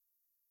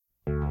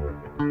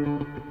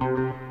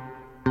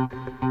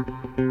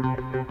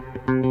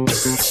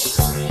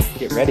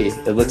get ready.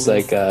 It looks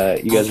like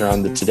you guys are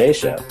on the Today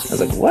Show. I was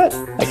like, what?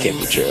 That can't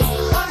be true.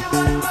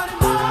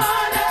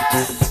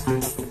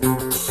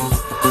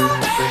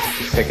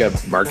 Pick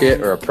a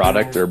market or a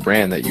product or a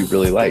brand that you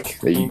really like,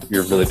 that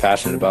you're really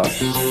passionate about.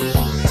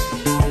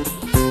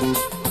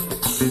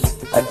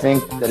 I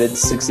think that it's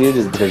succeeded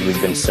is because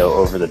we've been so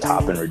over the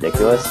top and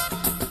ridiculous.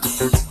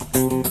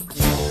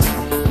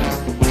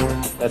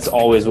 That's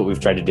always what we've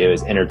tried to do,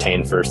 is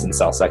entertain first and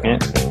sell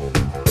second.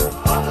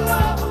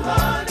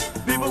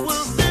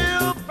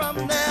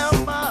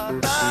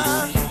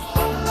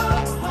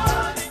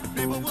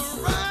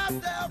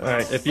 All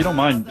right, if you don't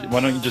mind,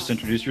 why don't you just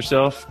introduce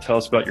yourself, tell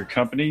us about your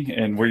company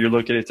and where you're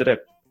located today.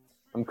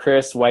 I'm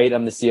Chris White.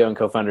 I'm the CEO and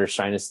co-founder of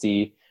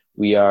Shinesty.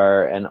 We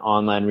are an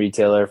online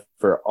retailer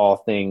for all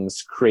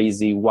things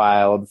crazy,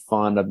 wild,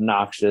 fun,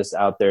 obnoxious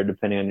out there,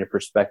 depending on your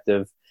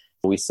perspective.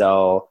 We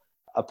sell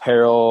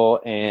apparel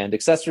and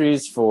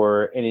accessories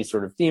for any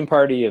sort of theme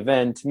party,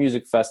 event,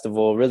 music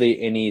festival,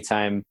 really any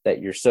time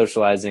that you're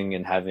socializing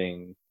and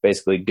having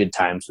basically good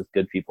times with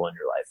good people in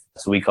your life.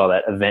 So we call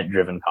that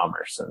event-driven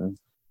commerce, and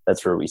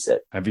that's where we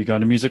sit. Have you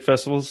gone to music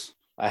festivals?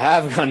 I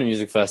have gone to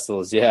music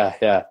festivals.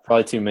 Yeah.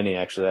 Probably too many,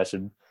 actually. I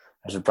should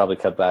probably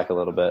cut back a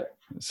little bit.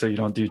 So you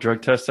don't do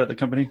drug tests at the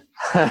company?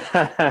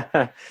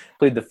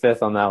 Plead the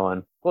fifth on that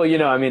one. Well,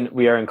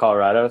 we are in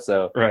Colorado,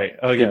 so right.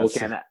 People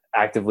can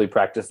actively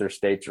practice their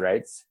state's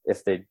rights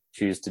if they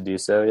choose to do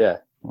so. Yeah.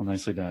 Well,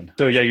 nicely done.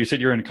 So yeah, you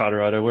said you're in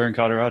Colorado. Where in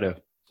Colorado?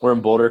 We're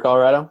in Boulder,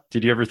 Colorado.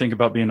 Did you ever think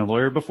about being a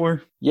lawyer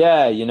before?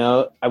 Yeah.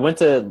 I went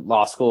to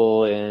law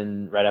school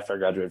right after I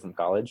graduated from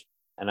college,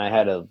 and I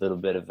had a little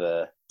bit of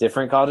a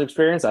different college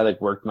experience. I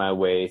worked my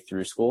way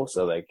through school.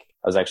 So I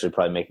was actually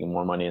probably making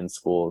more money in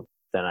school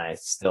than I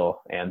still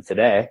am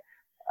today.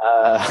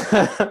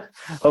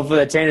 Hopefully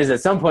that changes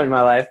at some point in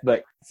my life.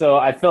 But so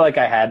I feel like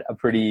I had a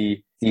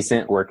pretty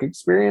decent work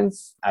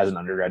experience as an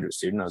undergraduate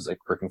student. I was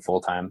working full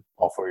time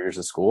all 4 years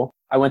of school.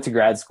 I went to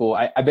grad school.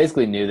 I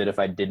basically knew that if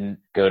I didn't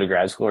go to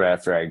grad school right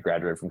after I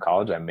graduated from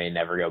college, I may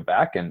never go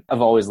back. And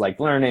I've always liked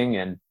learning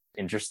and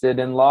interested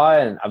in law.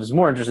 And I was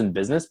more interested in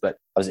business, but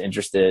I was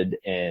interested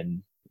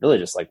in really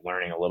just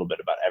learning a little bit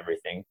about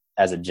everything.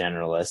 As a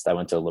generalist, I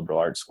went to a liberal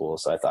arts school.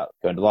 So I thought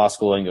going to law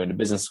school and going to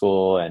business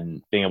school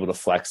and being able to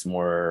flex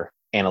more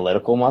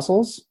analytical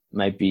muscles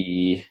might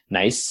be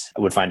nice.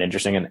 I would find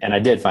interesting. And I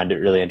did find it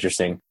really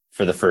interesting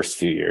for the first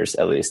few years,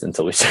 at least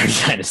until we started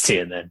Shinesty.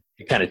 And then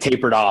it kind of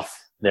tapered off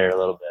there a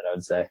little bit, I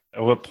would say.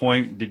 At what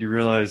point did you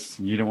realize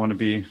you didn't want to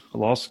be a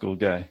law school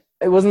guy?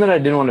 It wasn't that I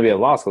didn't want to be a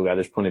law school guy.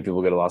 There's plenty of people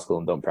who go to law school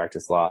and don't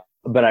practice law.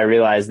 But I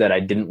realized that I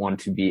didn't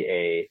want to be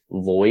a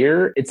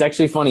lawyer. It's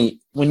actually funny.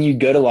 When you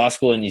go to law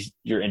school and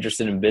you're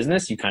interested in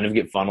business, you kind of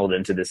get funneled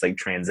into this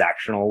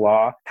transactional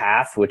law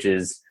path, which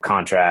is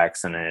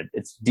contracts, and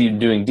it's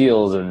doing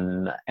deals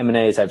and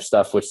M&A type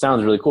stuff, which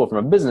sounds really cool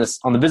on the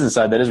business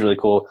side. That is really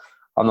cool.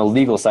 On the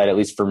legal side, at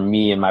least for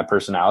me and my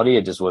personality,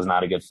 it just was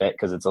not a good fit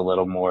because it's a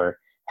little more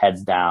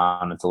heads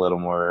down. It's a little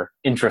more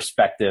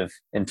introspective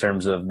in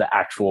terms of the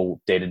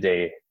actual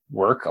day-to-day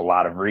work, a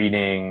lot of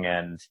reading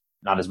and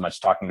not as much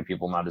talking to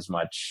people, not as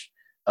much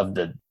of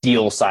the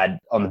deal side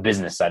on the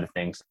business side of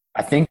things.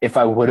 I think if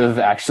I would have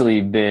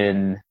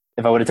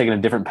taken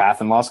a different path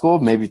in law school,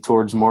 maybe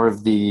towards more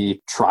of the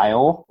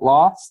trial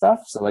law stuff.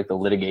 So the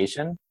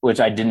litigation,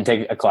 which I didn't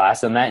take a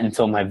class in that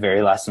until my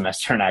very last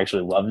semester, and I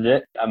actually loved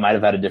it. I might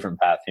have had a different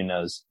path, who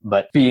knows?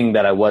 But being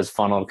that I was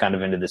funneled kind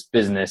of into this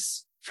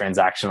business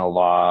transactional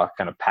law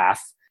kind of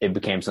path, it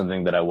became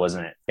something that I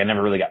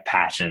never really got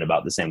passionate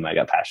about the same way I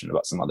got passionate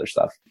about some other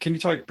stuff. Can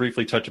you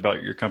briefly touch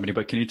about your company,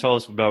 but can you tell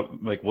us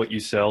about what you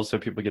sell so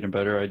people get a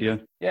better idea?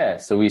 Yeah.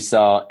 So we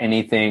sell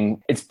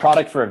anything. It's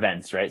product for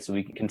events, right? So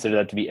we can consider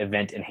that to be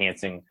event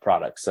enhancing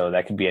products. So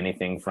that could be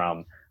anything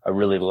from a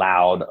really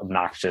loud,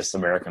 obnoxious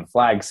American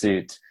flag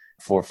suit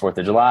for 4th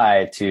of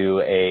July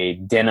to a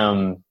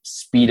denim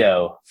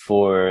Speedo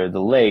for the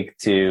lake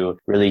to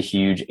really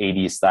huge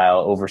 80s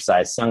style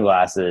oversized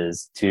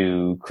sunglasses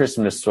to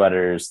Christmas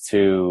sweaters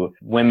to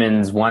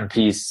women's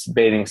one-piece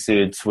bathing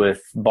suits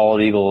with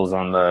bald eagles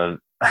on the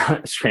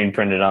screen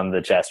printed on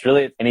the chest.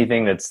 Really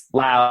anything that's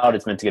loud,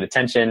 it's meant to get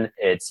attention.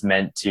 It's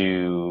meant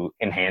to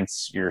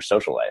enhance your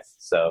social life.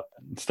 So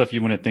stuff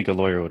you wouldn't think a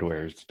lawyer would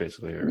wear, it's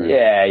basically, right?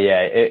 Yeah.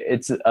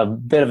 It's a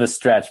bit of a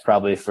stretch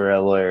probably for a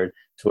lawyer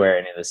to wear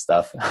any of this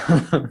stuff.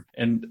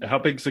 And how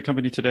big is the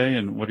company today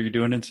and what are you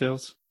doing in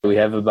sales? We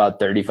have about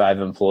 35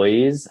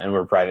 employees and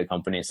we're a private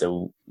company.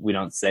 So we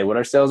don't say what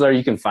our sales are.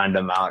 You can find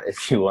them out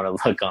if you want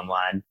to look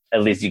online.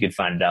 At least you could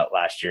find it out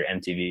last year.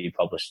 MTV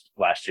published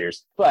last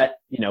year's. But,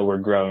 we're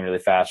growing really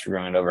fast. We're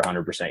growing at over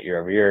 100% year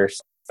over year.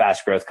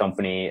 Fast growth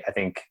company. I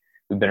think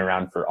we've been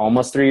around for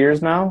almost 3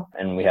 years now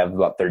and we have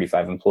about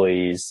 35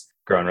 employees.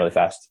 Growing really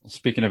fast.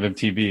 Speaking of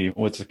MTV,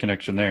 what's the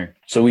connection there?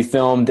 So we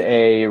filmed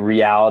a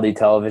reality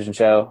television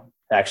show.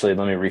 Actually,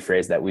 let me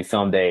rephrase that. We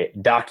filmed a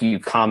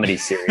docu-comedy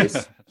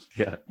series.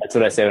 Yeah. That's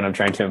what I say when I'm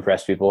trying to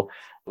impress people.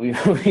 We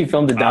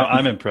filmed a docu.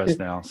 I'm impressed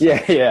now. So.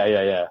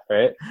 Yeah.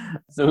 Right.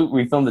 So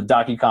we filmed a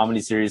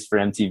docu-comedy series for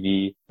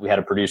MTV. We had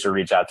a producer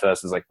reach out to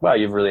us. Was like, wow,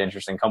 you have a really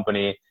interesting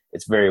company.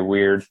 It's very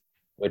weird,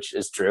 which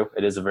is true.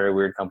 It is a very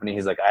weird company.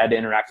 He's like, I had to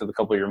interact with a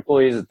couple of your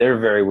employees. They're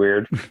very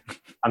weird.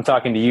 I'm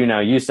talking to you now.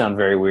 You sound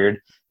very weird.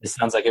 This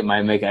sounds like it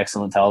might make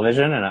excellent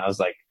television. And I was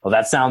like, well,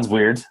 that sounds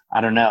weird.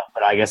 I don't know,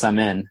 but I guess I'm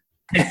in.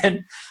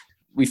 And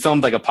we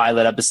filmed like a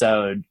pilot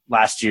episode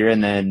last year,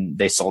 and then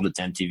they sold it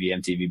to MTV.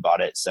 MTV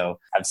bought it. So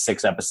I have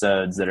 6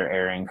 episodes that are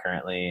airing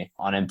currently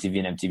on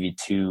MTV and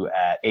MTV2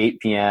 at 8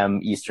 p.m.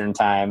 Eastern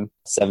time,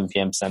 7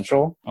 p.m.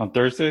 Central. On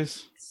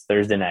Thursdays?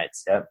 Thursday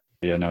nights. Yep.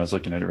 Yeah, no, I was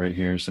looking at it right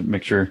here. So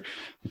make sure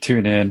you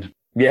tune in.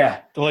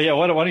 Yeah. Well, yeah.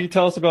 Why don't you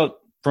tell us about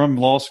from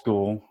law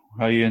school,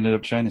 how you ended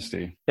up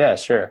Shinesty? Yeah,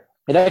 sure.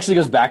 It actually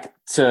goes back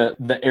to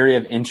the area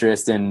of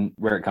interest and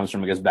where it comes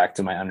from. It goes back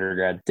to my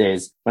undergrad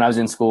days. When I was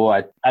in school,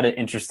 I had an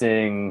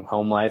interesting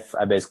home life.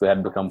 I basically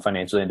had to become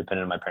financially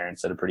independent of my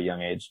parents at a pretty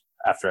young age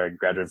after I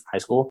graduated from high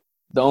school.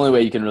 The only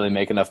way you can really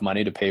make enough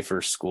money to pay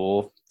for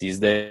school these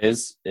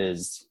days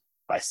is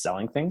by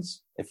selling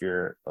things. If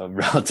you're a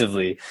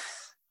relatively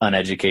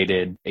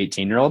uneducated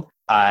 18-year-old,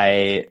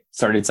 I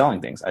started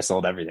selling things. I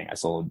sold everything. I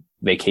sold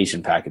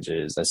vacation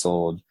packages. I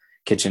sold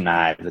kitchen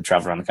knives. I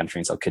traveled around the country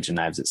and sell kitchen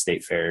knives at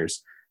state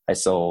fairs. I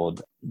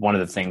sold, one of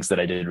the things that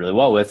I did really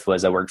well with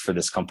was I worked for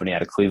this company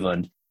out of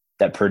Cleveland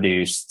that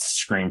produced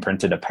screen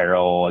printed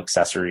apparel,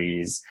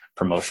 accessories,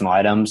 promotional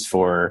items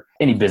for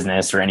any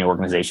business or any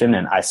organization.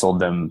 And I sold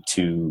them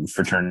to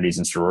fraternities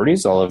and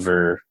sororities all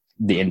over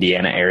the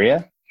Indiana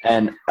area.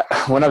 And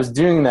when I was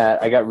doing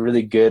that, I got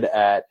really good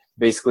at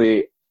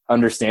basically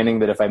understanding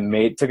that if I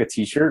took a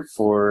t-shirt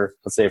for,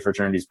 let's say, a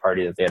fraternity's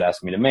party that they had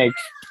asked me to make,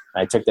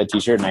 I took that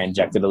t-shirt and I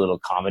injected a little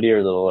comedy or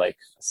a little like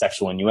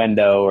sexual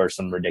innuendo or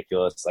some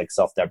ridiculous like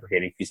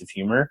self-deprecating piece of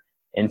humor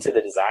into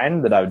the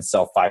design, that I would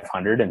sell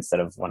 500 instead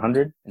of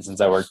 100. And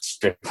since I worked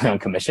strictly on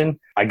commission,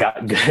 I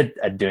got good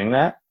at doing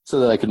that so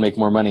that I could make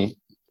more money.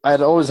 I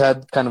had always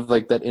had kind of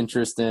like that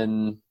interest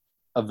in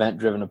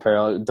event-driven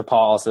apparel. DePauw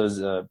also is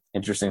an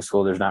interesting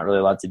school. There's not really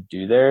a lot to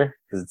do there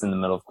because it's in the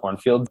middle of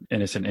cornfield.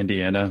 And it's in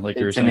Indiana, like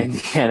you were saying?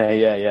 It's in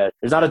Indiana, yeah.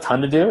 There's not a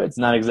ton to do. It's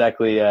not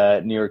exactly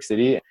New York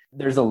City.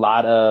 There's a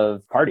lot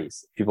of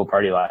parties. People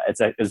party a lot.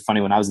 It's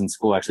funny, when I was in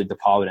school, actually,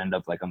 DePauw would end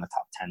up like on the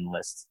top 10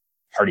 list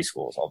party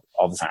schools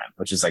all the time,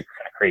 which is like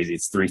kind of crazy.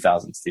 It's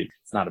 3,000 students.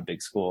 It's not a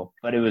big school,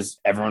 but it was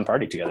everyone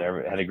partied together.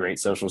 Everyone had a great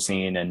social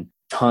scene and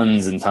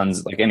tons and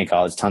tons, like any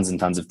college, tons and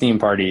tons of theme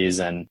parties.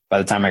 And by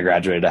the time I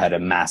graduated, I had a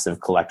massive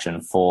collection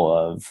full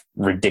of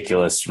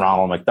ridiculous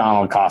Ronald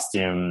McDonald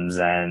costumes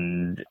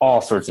and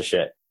all sorts of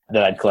shit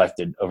that I'd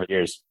collected over the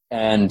years.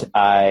 And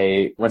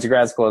I went to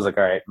grad school. I was like,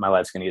 all right, my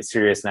life's going to get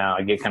serious now.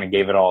 I kind of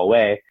gave it all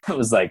away. It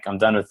was like, I'm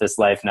done with this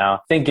life now.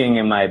 Thinking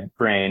in my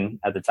brain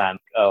at the time,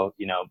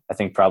 I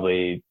think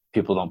probably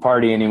people don't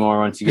party anymore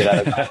once you get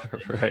out of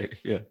college. Right,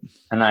 yeah.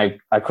 And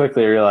I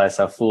quickly realized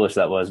how foolish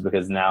that was,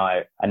 because now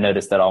I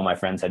noticed that all my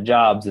friends had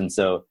jobs. And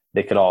so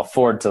they could all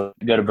afford to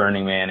go to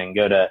Burning Man and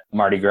go to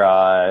Mardi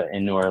Gras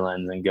in New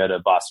Orleans and go to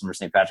Boston for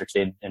St. Patrick's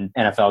Day and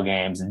NFL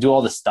games and do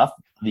all the stuff,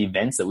 the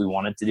events that we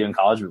wanted to do in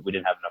college, but we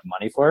didn't have enough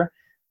money for.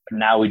 But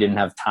now we didn't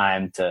have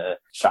time to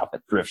shop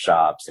at thrift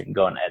shops and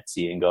go on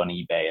Etsy and go on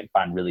eBay and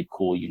find really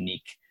cool,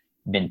 unique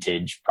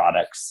vintage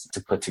products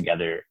to put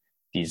together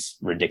these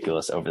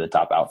ridiculous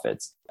over-the-top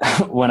outfits.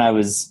 When I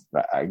was,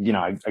 I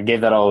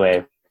gave that all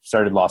away,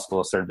 started law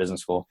school, started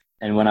business school.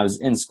 And when I was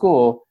in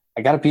school,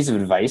 I got a piece of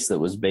advice that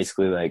was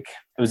basically like,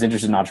 I was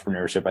interested in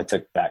entrepreneurship. I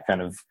took that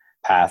kind of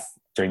path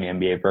during the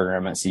MBA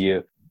program at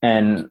CU.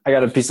 And I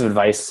got a piece of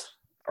advice,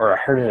 or I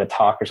heard it at a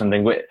talk or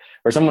something, where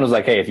someone was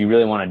like, hey, if you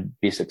really want to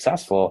be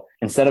successful,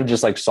 instead of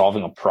just like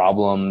solving a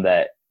problem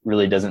that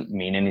really doesn't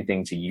mean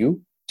anything to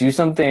you, do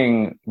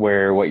something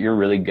where what you're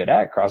really good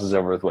at crosses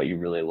over with what you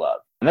really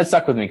love. And that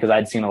stuck with me because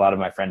I'd seen a lot of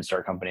my friends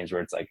start companies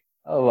where it's like,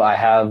 oh, I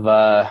have,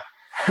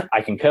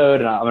 I can code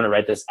and I'm going to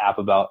write this app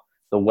about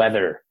the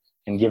weather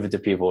and give it to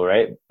people,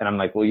 right? And I'm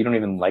like, well, you don't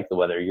even like the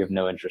weather. You have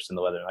no interest in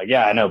the weather. I'm like,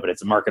 yeah, I know, but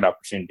it's a market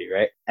opportunity,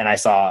 right? And I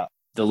saw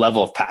the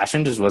level of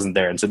passion just wasn't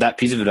there. And so that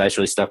piece of advice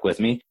really stuck with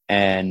me.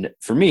 And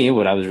for me,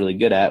 what I was really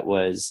good at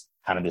was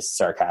kind of this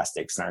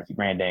sarcastic, snarky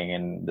branding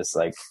and this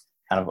like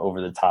kind of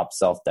over the top,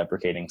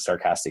 self-deprecating,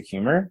 sarcastic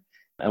humor.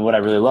 And what I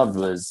really loved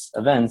was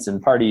events and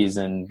parties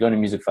and going to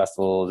music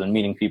festivals and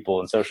meeting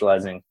people and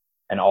socializing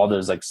and all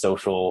those like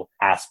social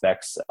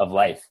aspects of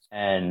life.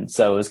 And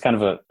so it was kind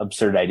of an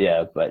absurd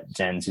idea, but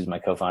Jens, who's my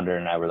co-founder,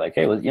 and I were like,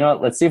 hey, well,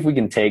 let's see if we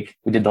can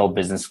we did the whole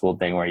business school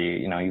thing where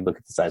you look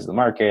at the size of the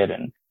market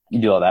and you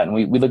do all that. And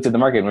we looked at the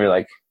market and we were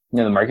like,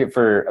 the market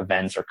for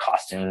events or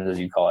costumes, as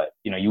you call it,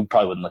 you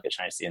probably wouldn't look at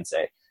Shinesty and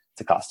say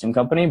it's a costume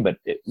company, but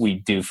we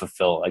do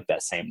fulfill like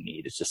that same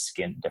need. It's just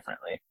skinned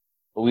differently.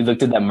 But we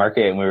looked at that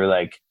market and we were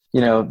like,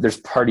 there's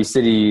Party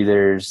City,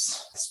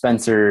 there's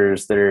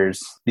Spencer's,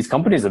 there's these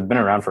companies have been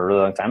around for a really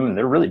long time and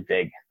they're really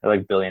big. They're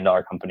like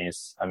billion-dollar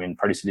companies. I mean,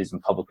 Party City's been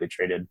publicly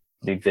traded.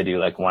 I think they do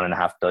like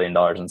 $1.5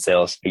 billion in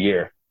sales a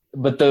year.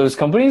 But those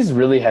companies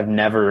really have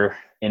never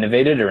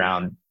innovated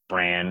around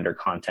brand or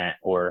content,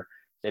 or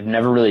they've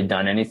never really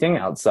done anything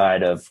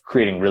outside of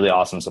creating really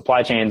awesome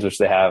supply chains, which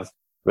they have,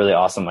 really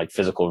awesome like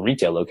physical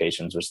retail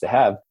locations, which they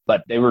have,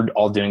 but they were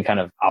all doing kind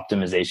of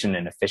optimization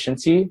and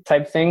efficiency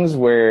type things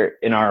where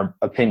in our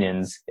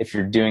opinions, if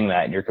you're doing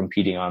that, you're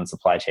competing on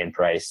supply chain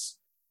price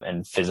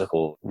and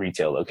physical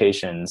retail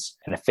locations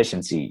and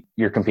efficiency,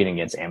 you're competing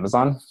against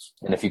Amazon.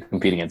 And if you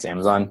compete against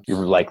Amazon,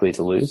 you're likely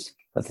to lose.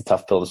 That's a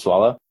tough pill to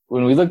swallow.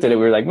 When we looked at it,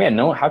 we were like, man,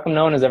 how come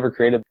no one has ever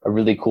created a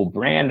really cool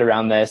brand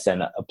around this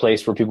and a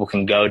place where people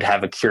can go to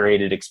have a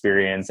curated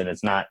experience and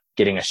it's not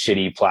getting a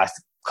shitty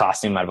plastic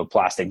costume out of a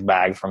plastic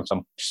bag from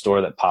some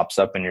store that pops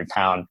up in your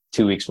town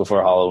 2 weeks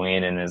before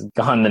Halloween and is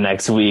gone the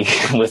next week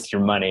with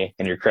your money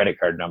and your credit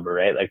card number,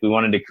 right? Like we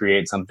wanted to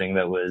create something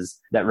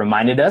that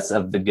reminded us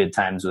of the good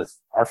times with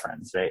our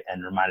friends, right?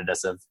 And reminded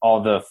us of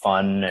all the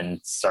fun and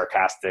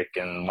sarcastic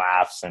and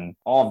laughs and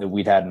all that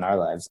we'd had in our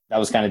lives. That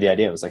was kind of the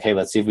idea. It was like, hey,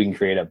 let's see if we can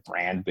create a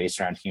brand based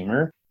around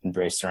humor and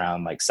based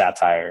around like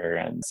satire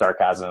and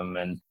sarcasm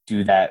and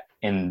do that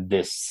in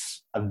this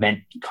event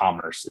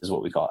commerce is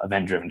what we call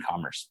event-driven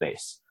commerce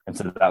space. And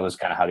so that was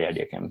kind of how the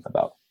idea came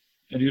about.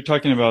 And you're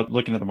talking about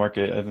looking at the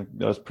market. I think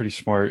that was pretty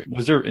smart.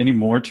 Was there any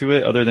more to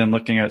it other than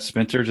looking at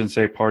Spencer's and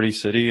say Party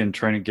City and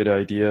trying to get an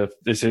idea if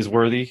this is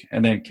worthy?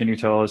 And then can you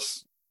tell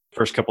us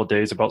first couple of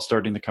days about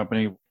starting the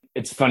company?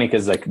 It's funny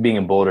because like being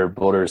in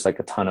Boulder is like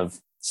a ton of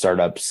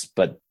startups,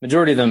 but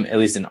majority of them, at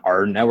least in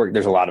our network,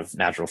 there's a lot of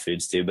natural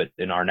foods too, but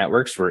in our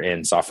networks, we're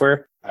in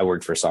software. I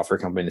worked for a software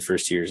company the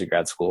first 2 years of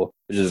grad school,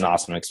 which is an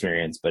awesome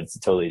experience, but it's a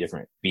totally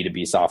different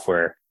B2B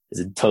software. It's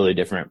a totally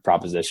different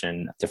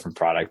proposition, different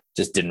product.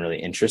 Just didn't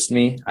really interest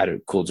me. I had a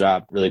cool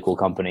job, really cool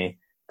company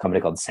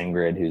called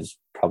SendGrid, who's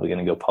probably going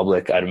to go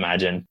public, I'd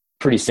imagine,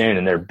 pretty soon.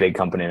 And they're a big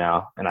company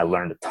now. And I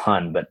learned a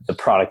ton, but the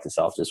product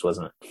itself just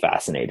wasn't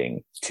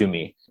fascinating to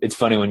me. It's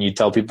funny when you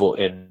tell people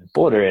in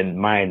Boulder, in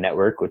my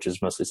network, which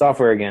is mostly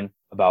software again,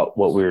 about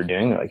what we were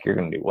doing, they're like, you're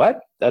going to do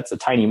what? That's a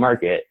tiny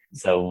market.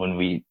 So when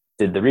we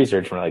did the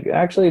research, we're like,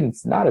 actually,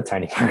 it's not a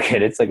tiny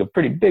market. It's like a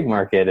pretty big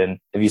market. And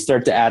if you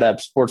start to add up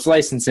sports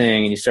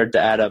licensing and you start to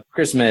add up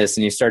Christmas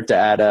and you start to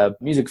add up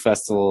music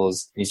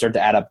festivals and you start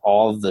to add up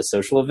all of the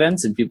social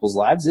events in people's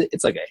lives,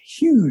 it's like a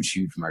huge,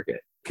 huge market.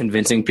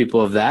 Convincing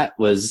people of that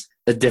was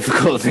a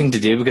difficult thing to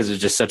do because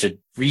it's just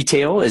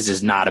retail is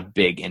just not a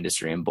big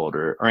industry in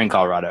Boulder or in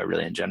Colorado,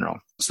 really in general.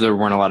 So there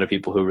weren't a lot of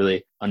people who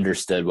really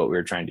understood what we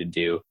were trying to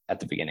do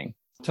at the beginning.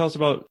 Tell us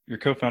about your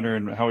co-founder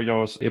and how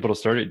y'all was able to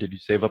start it. Did you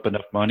save up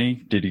enough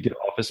money? Did you get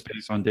office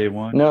space on day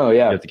one? No,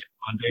 yeah. You have to get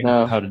funding?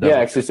 No. How did that work?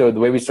 Actually, so the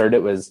way we started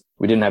it was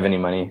we didn't have any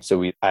money. So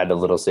we had a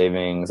little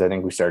savings. I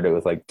think we started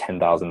with like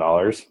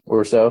 $10,000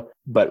 or so.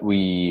 But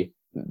the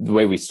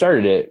way we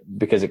started it,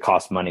 because it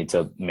costs money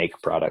to make a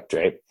product,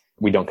 right?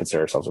 We don't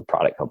consider ourselves a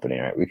product company,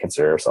 right? We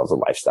consider ourselves a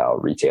lifestyle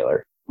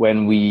retailer.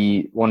 When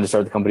we wanted to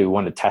start the company, we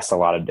wanted to test a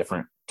lot of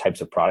different types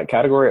of product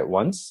category at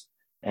once.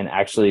 And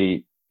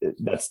actually,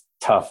 that's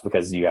tough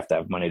because you have to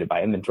have money to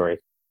buy inventory.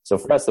 So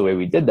for us, the way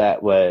we did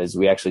that was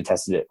we actually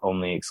tested it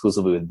only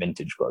exclusively with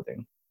vintage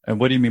clothing. And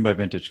what do you mean by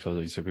vintage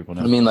clothing so people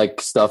know? I mean like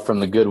stuff from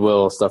the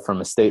Goodwill, stuff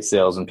from estate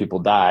sales when people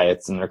die,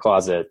 it's in their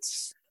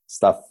closets,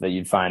 stuff that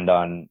you'd find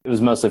it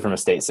was mostly from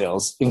estate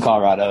sales in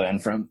Colorado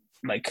and from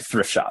like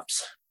thrift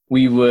shops.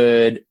 We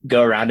would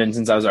go around, and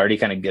since I was already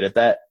kind of good at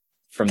that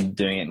from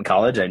doing it in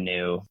college, I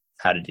knew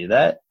how to do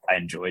that. I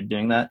enjoyed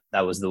doing that.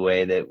 That was the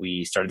way that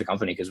we started the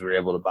company because we were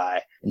able to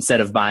buy, instead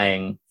of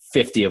buying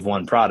 50 of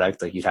one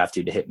product, like you'd have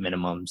to hit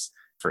minimums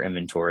for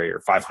inventory,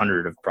 or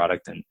 500 of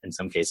product. And in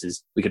some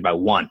cases, we could buy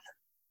one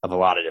of a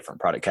lot of different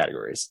product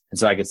categories. And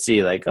so I could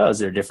see like, is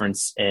there a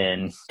difference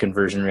in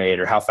conversion rate,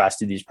 or how fast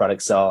do these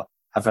products sell?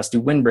 How fast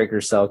do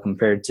windbreakers sell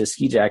compared to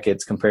ski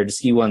jackets, compared to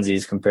ski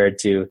onesies, compared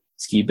to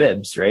ski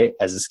bibs, right?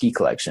 As a ski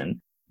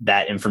collection.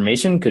 That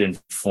information could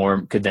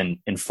then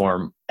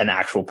inform an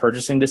actual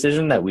purchasing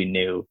decision that we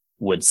knew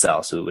would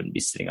sell. So we wouldn't be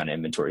sitting on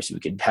inventory. So we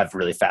could have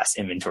really fast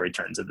inventory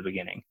turns at the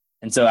beginning.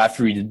 And so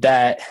after we did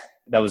that,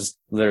 that was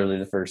literally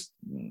the first,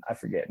 I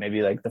forget,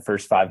 maybe like the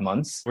first 5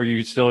 months. Were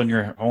you still in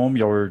your home?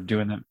 Y'all were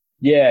doing that?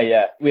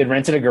 Yeah. We had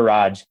rented a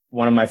garage.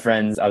 One of my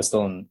friends, I was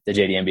still in the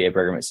JD MBA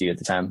program at CU at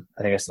the time.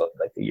 I think I still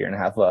had like a year and a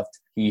half left.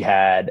 He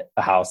had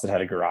a house that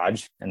had a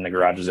garage, and the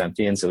garage was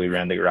empty. And so we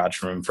ran the garage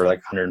from him for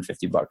like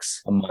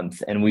 $150 a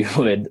month. And we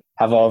would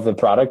have all of the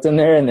product in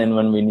there. And then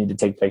when we need to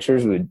take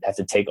pictures, we would have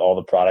to take all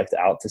the product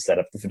out to set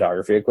up the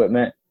photography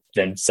equipment,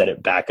 then set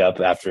it back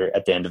up at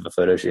the end of a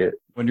photo shoot.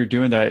 When you're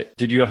doing that,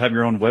 did you have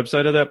your own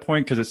website at that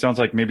point? Because it sounds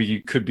like maybe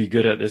you could be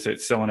good at this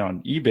at selling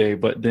on eBay,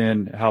 but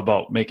then how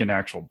about making an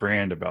actual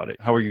brand about it?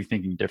 How are you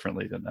thinking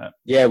differently than that?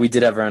 Yeah, we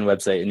did have our own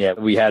website. And yeah,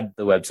 we had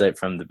the website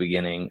from the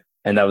beginning,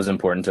 and that was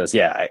important to us.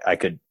 Yeah, I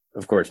could,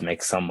 of course,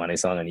 make some money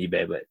selling on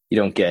eBay, but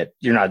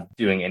you're not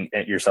doing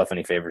yourself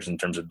any favors in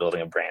terms of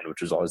building a brand,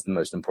 which was always the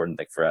most important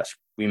thing for us.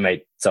 We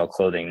might sell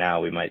clothing now.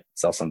 We might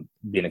sell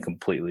be in a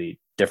completely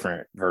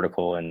different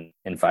vertical in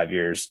 5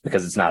 years,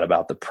 because it's not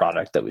about the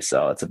product that we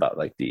sell. It's about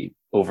like the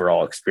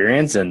overall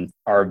experience and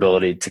our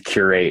ability to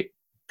curate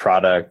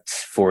product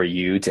for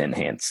you to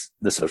enhance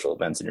the social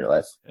events in your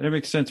life. And it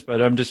makes sense,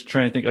 but I'm just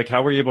trying to think, like,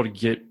 how were you able to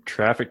get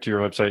traffic to your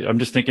website? I'm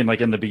just thinking,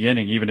 like, in the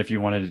beginning, even if you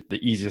wanted the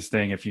easiest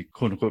thing, if you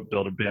quote unquote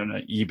build a brand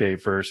on eBay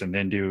first and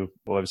then do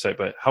a website,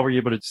 but how were you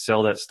able to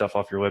sell that stuff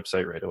off your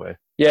website right away?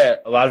 Yeah,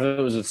 a lot of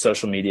it was with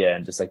social media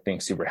and just like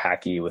being super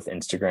hacky with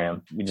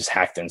Instagram. We just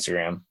hacked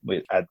Instagram.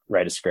 I'd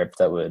write a script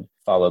that would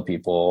follow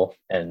people,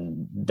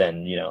 and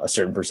then, you know, a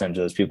certain percentage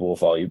of those people will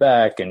follow you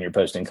back, and you're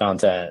posting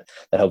content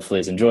that hopefully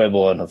is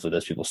enjoyable, and hopefully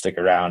those people stick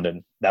around.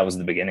 And that was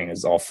the beginning.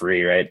 It's all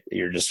free, right?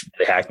 You're just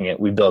really hacking it.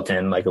 We built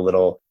in like a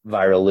little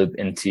viral loop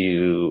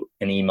into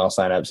an email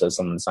sign up. So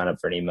someone would sign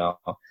up for an email.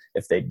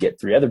 If they'd get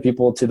 3 other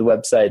people to the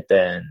website,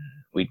 then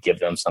we'd give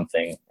them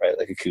something, right?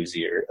 Like a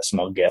koozie or a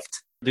small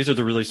gift. These are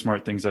the really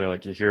smart things that I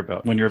like to hear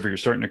about whenever you're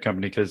starting a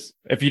company, because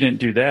if you didn't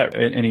do that,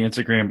 any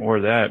Instagram or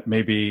that,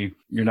 maybe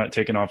you're not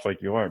taking off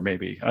like you are,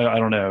 maybe. I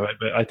don't know.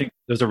 But I think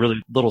those are really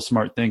little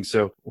smart things.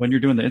 So when you're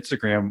doing the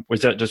Instagram,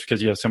 was that just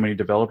because you have so many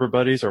developer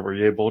buddies, or were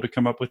you able to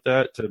come up with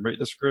that to write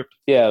the script?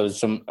 Yeah, it was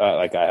some,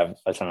 like I have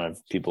a ton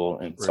of people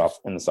in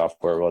the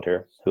software world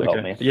here who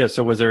helped me. Yeah.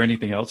 So was there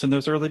anything else in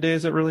those early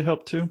days that really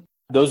helped too?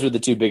 Those were the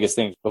 2 biggest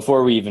things.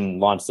 Before we even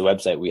launched the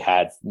website, we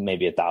had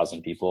maybe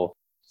 1,000 people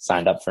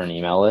signed up for an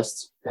email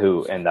list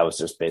and that was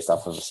just based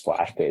off of a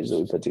splash page that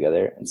we put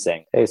together and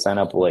saying, hey, sign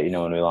up, we'll let you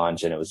know when we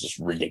launch. And it was just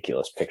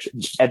ridiculous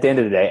pictures. At the end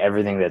of the day,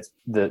 everything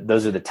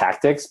those are the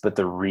tactics, but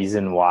the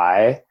reason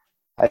why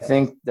I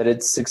think that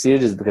it's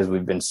succeeded is because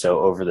we've been so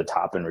over the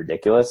top and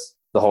ridiculous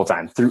the whole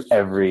time through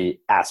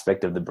every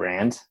aspect of the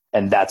brand.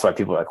 And that's why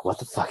people are like, what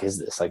the fuck is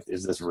this? Like,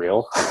 is this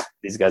real?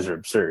 These guys are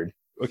absurd.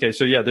 Okay.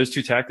 So yeah, those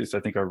 2 tactics I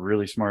think are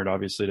really smart,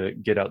 obviously, to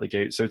get out the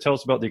gate. So tell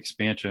us about the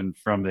expansion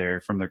from there,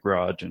 from the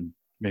garage, and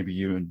maybe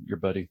you and your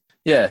buddy.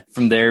 Yeah.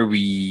 From there,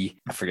 I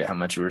forget how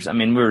much we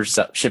were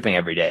shipping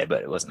every day,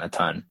 but it wasn't a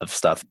ton of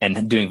stuff.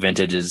 And doing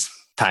vintage is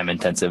time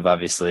intensive,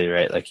 obviously,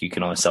 right? Like you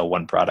can only sell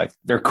one product.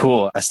 They're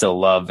cool. I still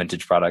love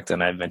vintage product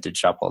and I vintage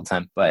shop all the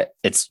time, but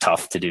it's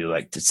tough to do,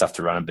 like it's tough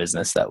to run a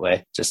business that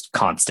way. Just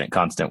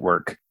constant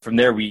work. From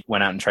there, we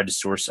went out and tried to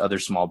source other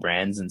small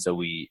brands. And so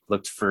we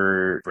looked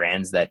for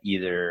brands that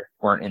either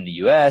weren't in the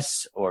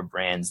US or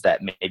brands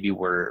that maybe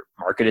were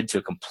marketed to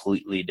a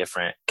completely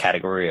different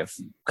category of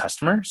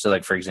customer. So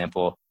like, for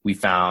example,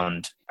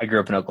 I grew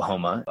up in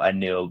Oklahoma. I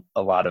knew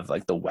a lot of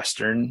like the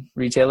Western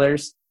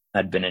retailers.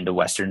 I'd been into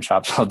Western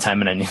shops all the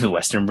time and I knew the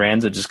Western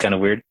brands, which is kind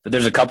of weird. But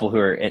there's a couple who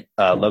are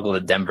local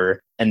to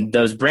Denver, and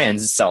those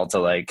brands sell to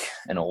like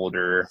an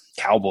older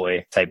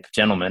cowboy type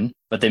gentleman,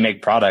 but they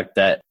make product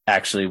that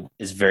actually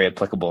is very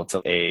applicable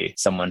to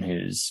someone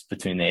who's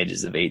between the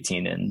ages of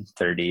 18 and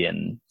 30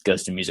 and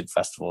goes to music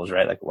festivals,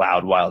 right? Like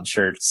Loud Wild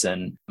shirts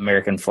and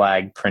American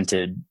flag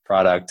printed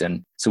product.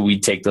 And so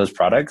we'd take those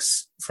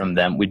products from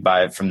them, we'd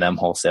buy it from them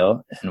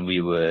wholesale, and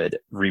we would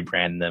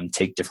rebrand them,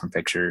 take different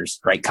pictures,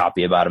 write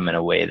copy about them in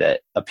a way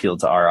that appealed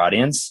to our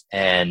audience,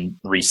 and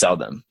resell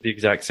them. The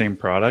exact same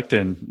product,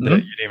 and you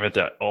didn't even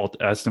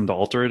ask them to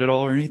alter it at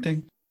all or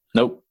anything?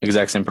 Nope,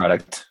 exact same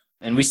product.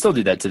 And we still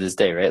do that to this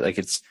day, right?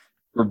 Like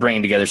we're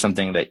bringing together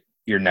something that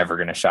you're never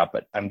going to shop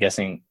at. I'm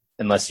guessing,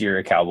 unless you're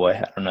a cowboy.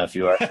 I don't know if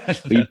you are.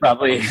 But you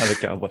probably I'm not a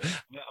cowboy.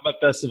 I'm a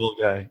festival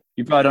guy.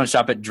 You probably don't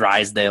shop at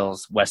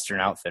Drysdale's Western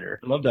Outfitter.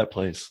 I love that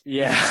place.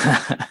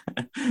 Yeah.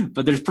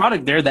 But there's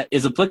product there that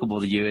is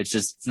applicable to you.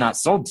 It's not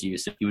sold to you.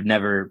 So you would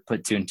never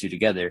put 2 and 2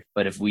 together.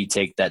 But if we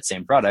take that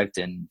same product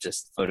and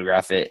just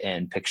photograph it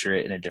and picture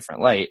it in a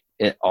different light,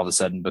 it all of a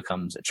sudden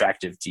becomes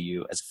attractive to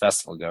you as a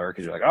festival goer,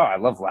 because you're like, oh, I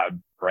love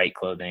loud, bright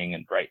clothing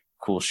and bright,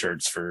 cool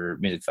shirts for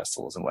music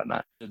festivals and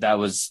whatnot. So that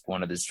was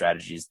one of the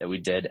strategies that we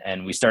did.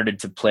 And we started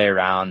to play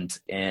around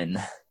in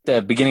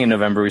the beginning of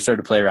November. We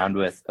started to play around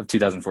of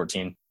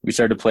 2014. We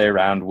started to play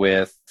around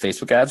with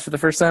Facebook ads for the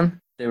first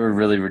time. They were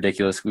really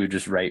ridiculous. We would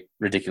just write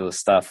ridiculous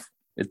stuff.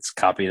 It's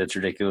copy that's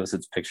ridiculous.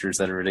 It's pictures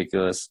that are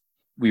ridiculous.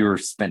 We were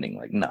spending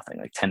like nothing,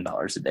 like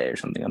 $10 a day or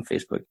something on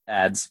Facebook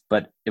ads,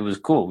 but it was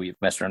cool. We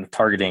messed around with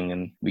targeting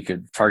and we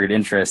could target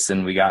interests,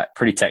 and we got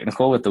pretty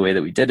technical with the way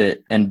that we did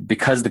it. And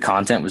because the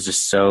content was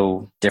just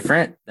so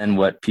different than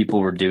what people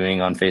were doing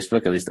on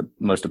Facebook, at least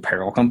most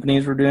apparel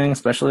companies were doing,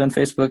 especially on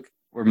Facebook,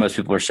 where most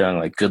people were showing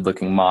like good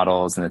looking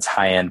models and it's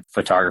high-end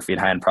photography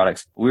and high-end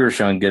products. We were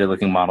showing good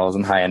looking models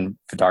and high-end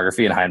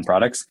photography and high-end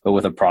products, but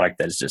with a product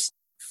that's just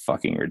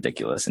fucking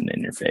ridiculous and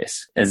in your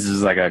face. This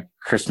is like a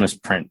Christmas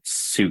print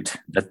suit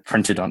that's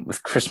printed on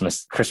with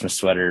Christmas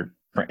sweater.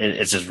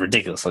 It's just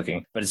ridiculous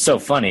looking, but it's so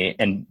funny.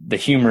 And the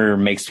humor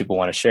makes people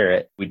want to share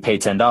it. We'd pay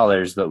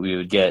 $10, but we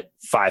would get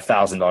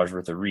 $5,000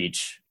 worth of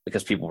reach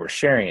because people were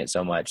sharing it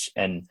so much.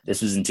 And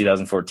this was in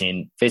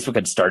 2014. Facebook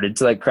had started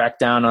to like crack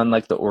down on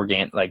like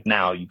like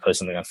now you post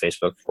something on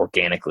Facebook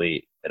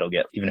organically, it'll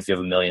get, even if you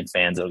have 1 million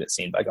fans, it'll get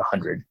seen by like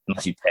 100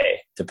 unless you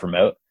pay to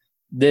promote.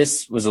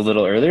 This was a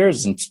little earlier, it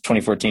was in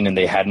 2014, and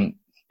they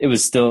it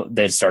was still,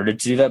 they had started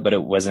to do that, but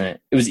it was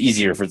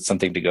easier for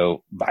something to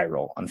go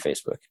viral on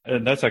Facebook.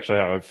 And that's actually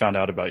how I found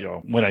out about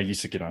y'all when I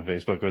used to get on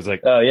Facebook. It was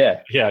like, oh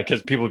yeah. Yeah.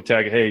 Because people would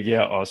tag, hey,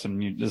 yeah,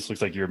 awesome. This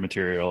looks like your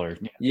material or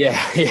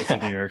yeah.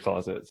 in your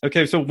closet.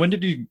 Okay. So when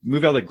did you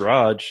move out of the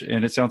garage?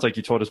 And it sounds like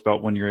you told us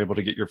about when you were able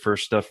to get your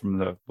first stuff from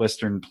the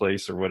Western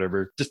place or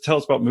whatever. Just tell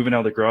us about moving out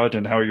of the garage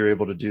and how you're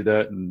able to do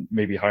that and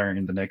maybe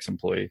hiring the next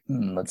employee.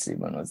 Let's see.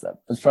 When was that? It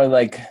was probably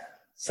like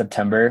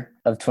September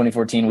of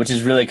 2014, which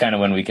is really kind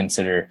of when we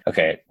consider,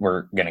 okay,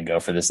 we're going to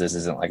go for this. This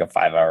isn't like a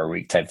 5-hour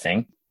week type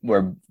thing.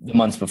 Where the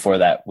months before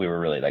that, we were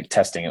really like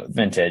testing it with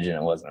vintage and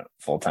it wasn't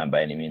full time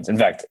by any means. In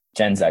fact,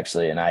 Jen's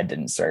actually and I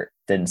didn't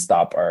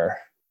stop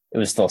it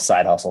was still a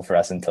side hustle for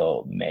us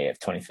until May of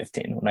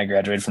 2015 when I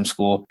graduated from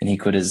school and he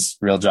quit his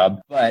real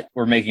job. But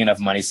we're making enough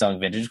money selling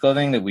vintage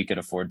clothing that we could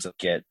afford to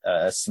get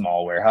a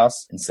small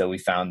warehouse. And so we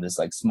found this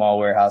like small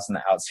warehouse in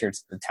the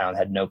outskirts of the town,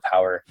 had no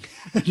power.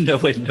 No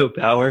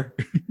power.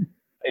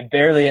 It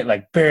barely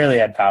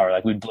had power.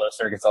 Like we'd blow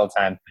circuits all the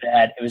time.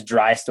 It was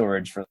dry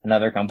storage for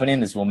another company.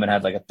 And this woman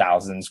had like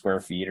 1,000 square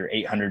feet or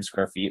 800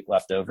 square feet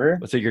left over.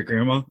 Was it your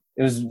grandma?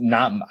 It was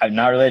not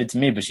related to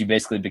me, but she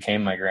basically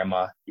became my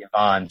grandma,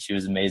 Yvonne. She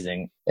was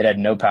amazing. It had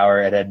no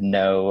power. It had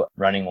no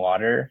running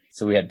water.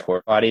 So we had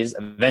porta potties.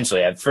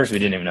 Eventually, at first, we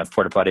didn't even have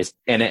porta potties.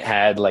 And it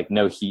had like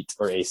no heat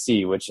or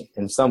AC, which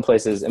in some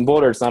places in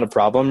Boulder, it's not a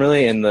problem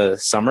really in the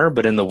summer,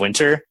 but in the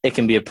winter, it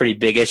can be a pretty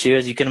big issue,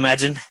 as you can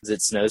imagine, because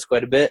it snows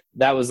quite a bit.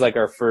 That was like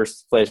our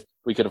first place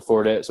we could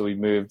afford it. So we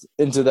moved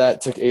into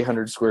that, took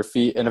 800 square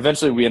feet. And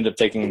eventually we ended up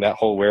taking that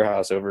whole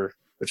warehouse over,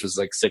 which was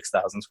like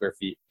 6,000 square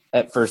feet.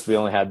 At first, we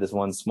only had this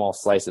one small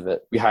slice of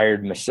it. We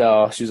hired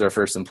Michelle. She was our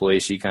first employee.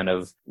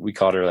 We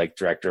called her like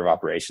director of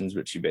operations,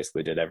 but she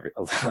basically did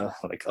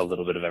like a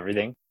little bit of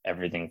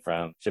everything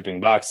from shipping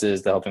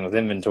boxes to helping with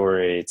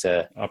inventory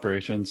to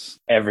operations,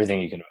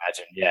 everything you can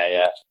imagine.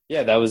 Yeah.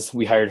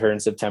 We hired her in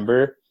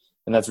September.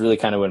 And that's really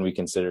kind of when we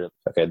considered,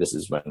 okay, this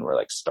is when we're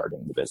like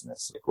starting the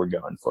business. Like we're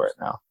going for it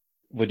now.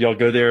 Would y'all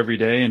go there every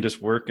day and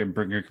just work and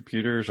bring your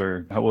computers,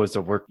 or how was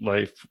the work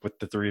life with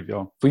the three of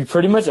y'all? We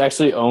pretty much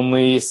actually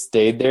only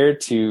stayed there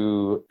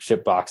to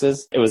ship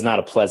boxes. It was not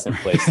a pleasant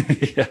place.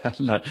 Yeah,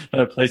 not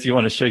a place you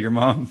want to show your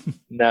mom.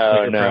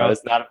 No,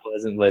 it's not a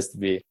pleasant place to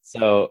be.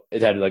 So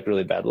it had like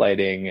really bad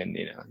lighting and,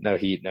 no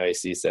heat, no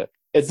AC. So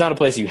it's not a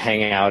place you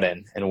hang out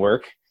and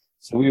work.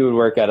 So we would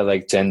work out of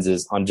like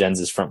Jen's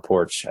front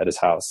porch at his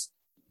house,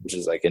 which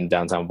is like in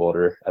downtown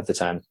Boulder at the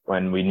time.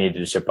 When we needed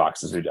to ship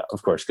boxes, we'd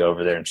of course go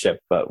over there and ship,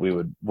 but we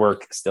would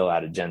work still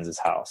out of Jen's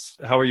house.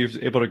 How were you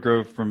able to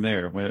grow from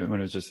there when it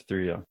was just the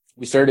three of you?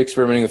 We started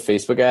experimenting with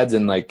Facebook ads,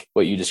 and like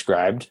what you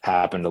described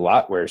happened a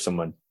lot, where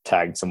someone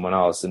tagged someone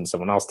else and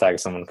someone else tagged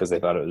someone because they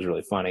thought it was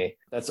really funny.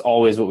 That's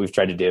always what we've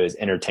tried to do, is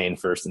entertain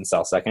first and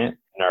sell second.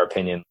 In our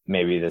opinion,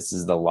 maybe this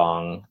is the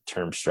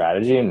long-term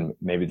strategy and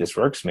maybe this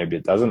works, maybe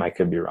it doesn't. I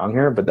could be wrong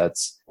here, but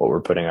that's what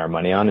we're putting our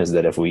money on, is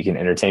that if we can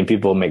entertain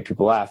people, make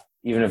people laugh,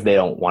 even if they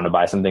don't want to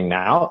buy something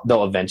now,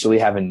 they'll eventually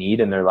have a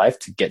need in their life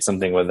to get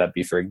something, whether that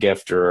be for a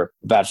gift or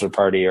a bachelor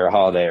party or a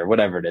holiday or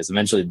whatever it is.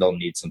 Eventually they'll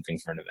need something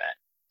for an event.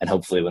 And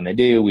hopefully when they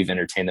do, we've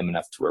entertained them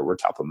enough to where we're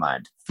top of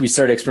mind. We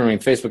started experimenting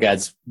with Facebook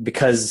ads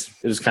because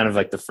it was kind of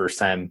like the first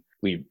time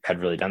we had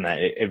really done that.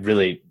 It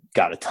really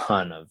got a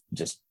ton of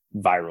just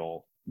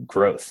viral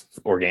growth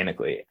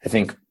organically. I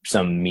think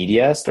some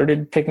media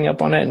started picking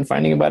up on it and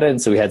finding about it.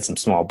 And so we had some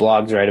small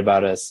blogs write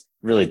about us,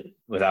 really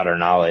without our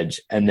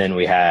knowledge. And then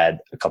we had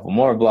a couple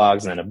more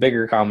blogs and then a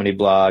bigger comedy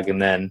blog.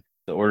 And then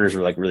the orders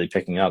were like really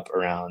picking up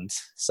around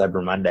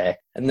Cyber Monday.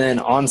 And then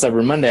on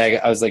Cyber Monday,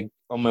 I was like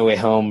on my way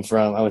home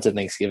I went to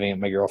Thanksgiving at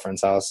my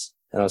girlfriend's house,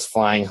 and I was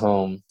flying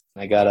home.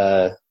 I got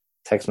a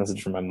text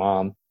message from my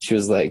mom. She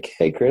was like,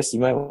 "Hey, Chris,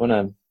 you might want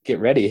to get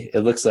ready.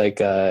 It looks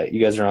like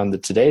you guys are on the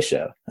Today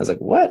Show." I was like,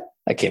 "What?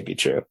 That can't be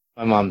true."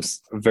 My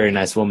mom's a very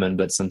nice woman,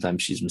 but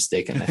sometimes she's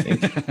mistaken, I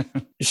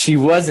think. She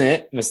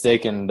wasn't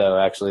mistaken, though,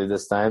 actually,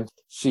 this time.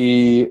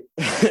 She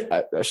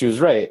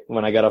was right.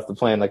 When I got off the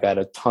plane, like I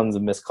had tons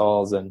of missed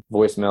calls and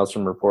voicemails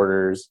from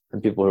reporters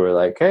and people who were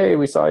like, "Hey,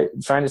 we saw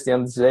Shinesty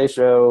on the Today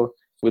Show.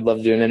 We'd love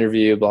to do an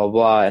interview, blah, blah,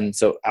 blah." And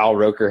so Al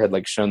Roker had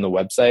like shown the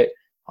website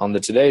on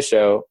the Today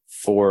Show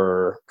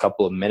for a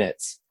couple of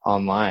minutes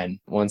online.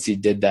 Once he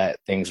did that,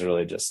 things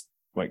really just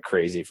went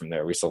crazy from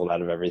there. We sold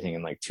out of everything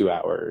in like 2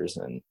 hours,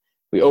 and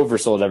we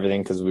oversold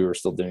everything because we were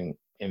still doing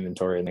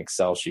inventory in an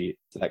Excel sheet.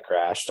 So that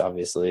crashed,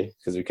 obviously,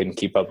 because we couldn't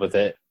keep up with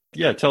it.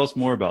 Yeah, tell us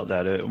more about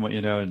that.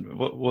 And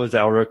what was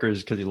Al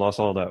Roker's, because he lost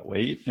all that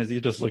weight? Is he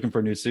just looking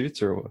for new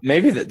suits, or what?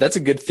 Maybe that's a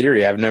good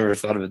theory. I've never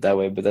thought of it that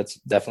way, but that's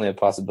definitely a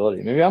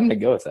possibility. Maybe I'm going to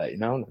go with that. I'm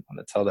going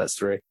to tell that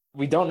story.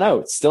 We don't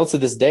know. Still to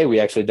this day, we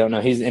actually don't know.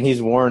 He's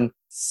worn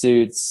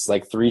suits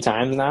like 3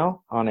 times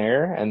now on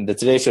air, and the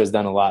Today Show has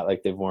done a lot.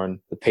 Like they've worn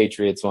the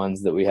Patriots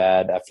ones that we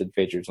had after the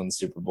Patriots won the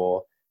Super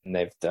Bowl, and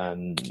they've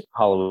done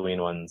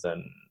Halloween ones,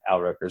 and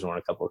Al Roker's worn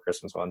a couple of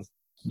Christmas ones.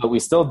 But we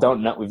still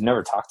don't know. We've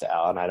never talked to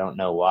Al, and I don't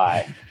know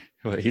why.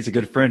 Well, he's a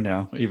good friend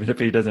now, even if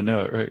he doesn't know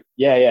it, right?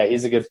 Yeah,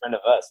 he's a good friend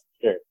of us.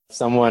 Sure.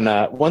 Someone,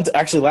 once,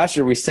 actually last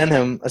year we sent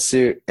him a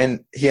suit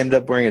and he ended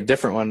up wearing a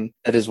different one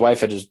that his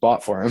wife had just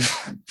bought for him.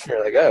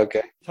 You're like, oh,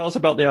 okay. Tell us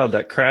about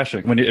that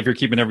crashing. If you're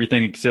keeping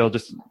everything Excel,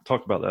 just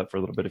talk about that for a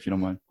little bit if you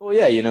don't mind. Well,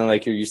 yeah,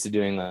 like you're used to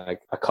doing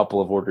like a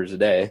couple of orders a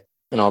day.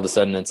 And all of a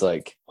sudden it's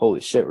like,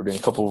 holy shit, we're doing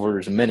a couple of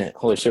orders a minute.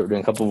 Holy shit, we're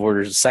doing a couple of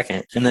orders a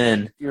second. And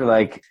then you're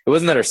like, it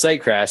wasn't that our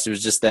site crashed. It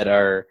was just that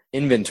our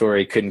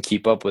inventory couldn't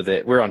keep up with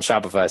it. We're on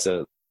Shopify,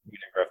 so we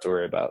never have to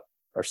worry about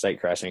our site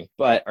crashing.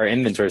 But our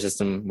inventory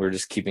system, we're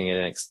just keeping it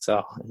in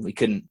Excel. And we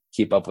couldn't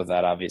keep up with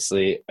that,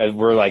 obviously.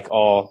 We're like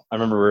I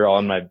remember we were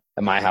all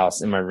at my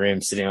house, in my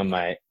room, sitting on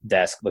my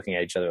desk, looking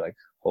at each other like,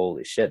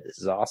 holy shit, this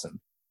is awesome.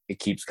 It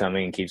keeps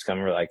coming and keeps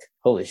coming. We're like,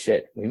 holy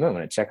shit, we might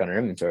want to check on our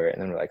inventory.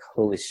 And then we're like,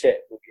 holy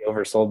shit, we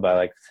oversold by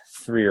like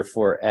 3 or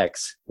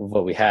 4x of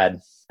what we had.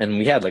 And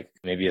we had like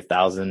maybe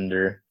 1,000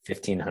 or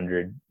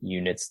 1,500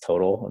 units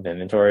total of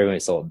inventory when we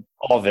sold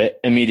all of it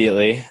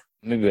immediately.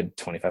 Maybe we had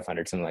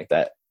 2,500, something like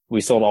that.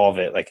 We sold all of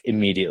it like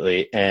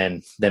immediately.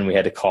 And then we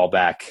had to call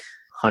back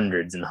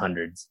hundreds and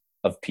hundreds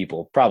of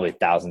people, probably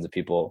thousands of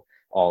people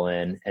all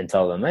in, and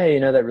tell them, hey,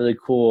 that really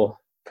cool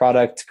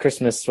product,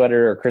 Christmas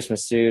sweater or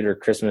Christmas suit or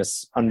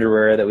Christmas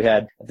underwear that we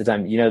had at the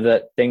time,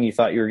 that thing you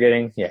thought you were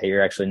getting? Yeah,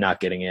 you're actually not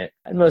getting it.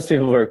 And most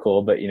people were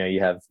cool, but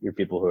you have your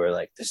people who are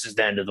like, this is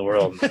the end of the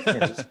world.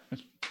 Just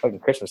fucking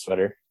Christmas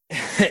sweater.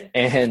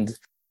 And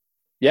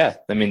yeah,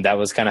 that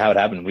was kind of how it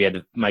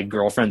happened. My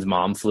girlfriend's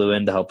mom flew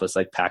in to help us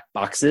like pack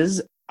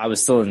boxes. I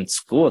was still in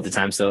school at the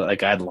time, so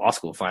like I had law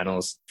school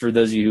finals. For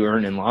those of you who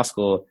aren't in law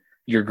school,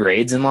 your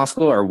grades in law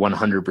school are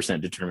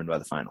 100% determined by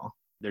the final.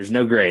 There's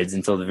no grades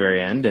until the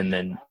very end, and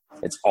then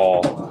it's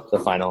all the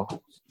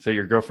final. So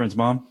your girlfriend's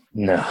mom?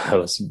 No, it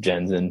was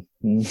Jen's and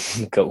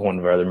one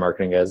of our other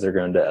marketing guys. They're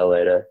going to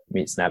LA to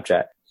meet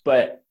Snapchat.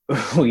 But you're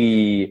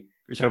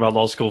talking about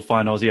law school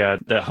finals. Yeah,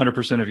 that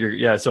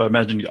 100% of so I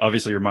imagine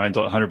obviously your mind's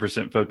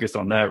 100% focused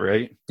on that,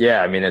 right?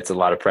 Yeah, it's a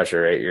lot of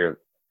pressure, right?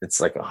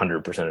 It's like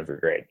 100% of your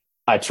grade.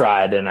 I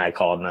tried and I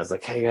called and I was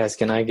like, hey guys,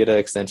 can I get an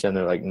extension?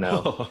 They're like,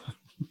 no.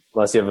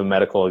 Unless you have a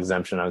medical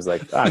exemption. I was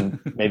like, I'm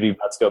maybe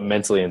about to go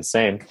mentally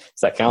insane. Does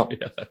that count?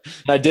 Yeah.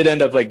 I did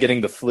end up like getting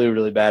the flu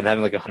really bad and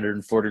having like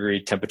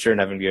 104-degree temperature and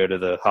having to go to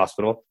the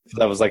hospital.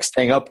 So I was like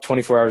staying up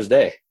 24 hours a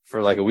day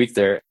for like a week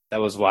there.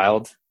 That was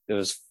wild. It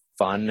was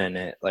fun. And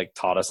it like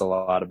taught us a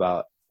lot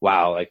about,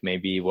 wow, like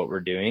maybe what we're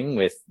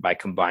doing by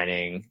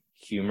combining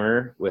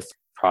humor with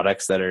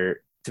products that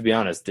are, to be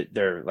honest,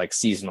 they're like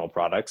seasonal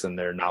products and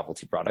they're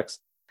novelty products.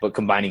 But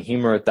combining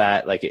humor with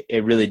that, like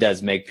it really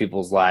does make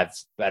people's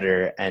lives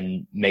better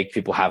and make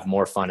people have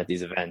more fun at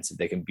these events if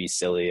they can be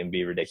silly and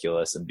be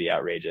ridiculous and be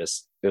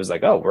outrageous. It was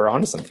like, oh, we're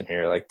onto something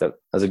here. Like that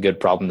was a good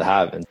problem to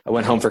have. And I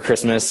went home for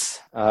Christmas.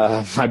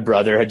 My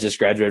brother had just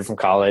graduated from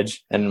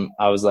college and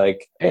I was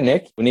like, hey,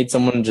 Nick, we need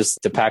someone just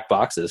to pack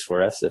boxes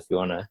for us if you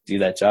want to do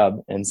that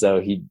job. And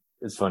so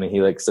it's funny.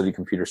 He like studied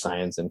computer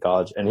science in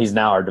college and he's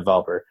now our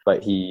developer,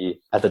 but he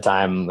at the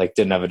time like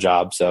didn't have a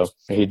job. So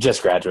he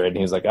just graduated and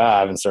he was like,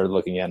 I haven't started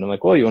looking yet. And I'm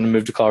like, well, you want to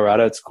move to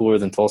Colorado? It's cooler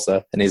than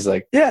Tulsa. And he's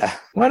like, yeah,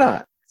 why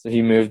not? So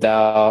he moved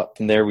out.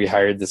 From there, we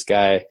hired this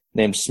guy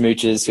named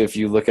Smooches. So if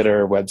you look at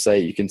our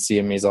website, you can see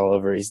him. He's all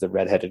over. He's the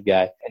redheaded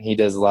guy and he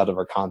does a lot of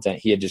our content.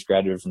 He had just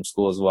graduated from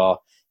school as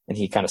well. And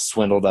he kind of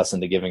swindled us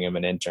into giving him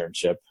an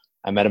internship.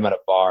 I met him at a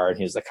bar and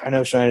he was like, I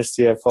know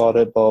Shinesty, I followed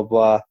it, blah, blah,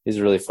 blah. He's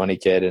a really funny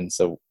kid. And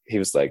so he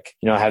was like,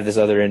 I have this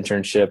other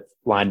internship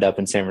lined up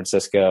in San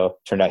Francisco.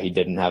 Turned out he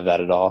didn't have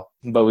that at all.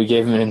 But we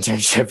gave him an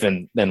internship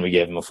and then we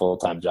gave him a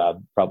full-time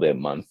job, probably a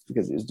month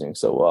because he was doing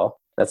so well.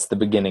 That's the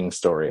beginning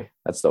story.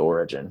 That's the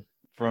origin.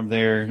 From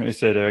there, I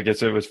said, I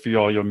guess it was for you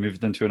all, you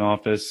moved into an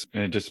office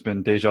and it's just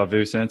been deja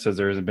vu since. Has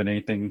there hasn't been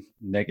anything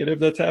negative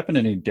that's happened?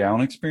 Any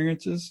down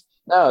experiences?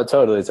 No,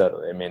 totally.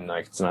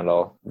 Like it's not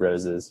all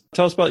roses.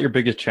 Tell us about your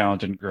biggest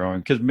challenge in growing,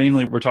 because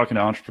mainly we're talking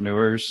to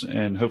entrepreneurs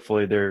and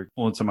hopefully they're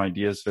pulling some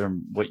ideas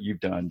from what you've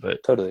done,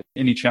 but totally.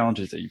 Any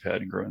challenges that you've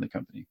had in growing the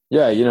company?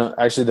 Yeah,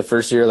 actually the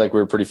first year, like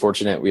we were pretty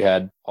fortunate. We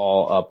had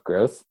all up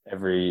growth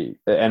and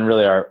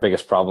really our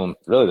biggest problem,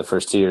 really the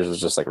first 2 years was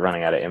just like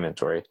running out of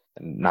inventory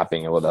and not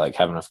being able to like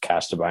have enough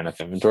cash to buy enough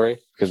inventory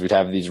because we'd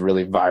have these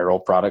really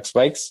viral product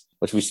spikes,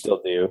 which we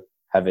still do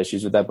have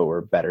issues with that, but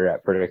we're better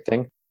at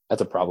predicting.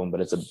 That's a problem,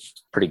 but it's a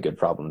pretty good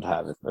problem to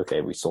have.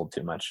 Okay, we sold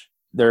too much.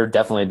 There are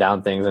definitely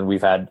down things. And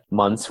we've had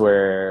months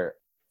where,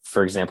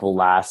 for example,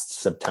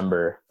 last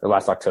October,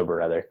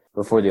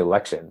 before the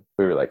election,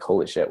 we were like,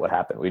 holy shit, what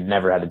happened? We'd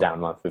never had a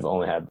down month. We've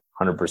only had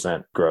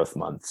 100% growth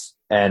months.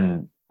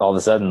 And all of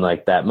a sudden,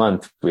 like that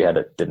month, we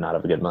did not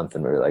have a good month.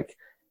 And we were like,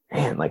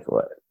 man, like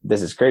what?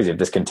 This is crazy. If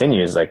this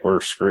continues, like we're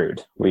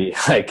screwed. We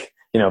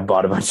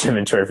bought a bunch of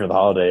inventory for the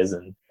holidays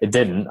and it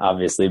didn't,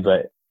 obviously,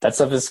 but that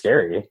stuff is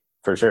scary.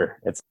 For sure.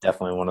 It's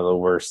definitely one of the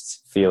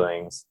worst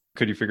feelings.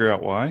 Could you figure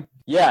out why?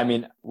 Yeah.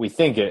 We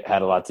think it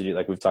had a lot to do,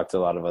 like we've talked to a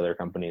lot of other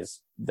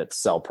companies that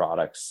sell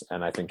products.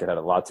 And I think it had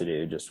a lot to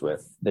do just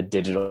with the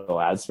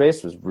digital ad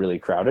space was really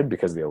crowded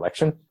because of the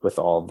election, with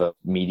all the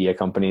media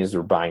companies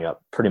were buying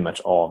up pretty much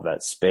all of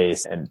that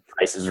space and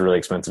prices were really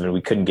expensive. And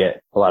we couldn't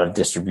get a lot of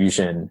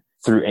distribution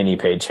through any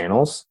paid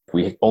channels.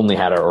 We only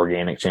had our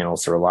organic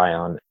channels to rely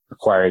on,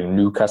 acquiring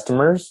new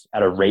customers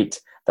at a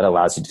rate that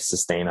allows you to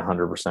sustain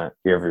 100%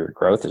 year-over-year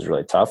growth is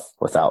really tough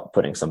without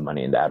putting some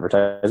money into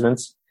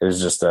advertisements. It was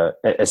just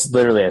it's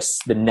literally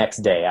the next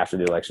day after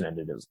the election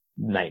ended, it was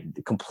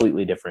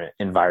completely different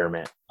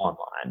environment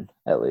online,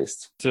 at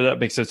least. So that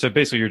makes sense. So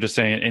basically you're just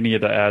saying any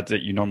of the ads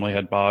that you normally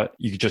had bought,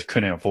 you just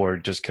couldn't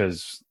afford just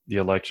because the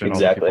election,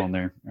 exactly. all the people on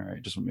there. All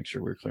right. Just want to make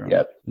sure we're clear on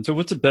that. And so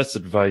what's the best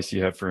advice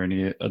you have for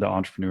any of the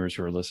entrepreneurs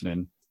who are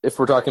listening? If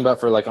we're talking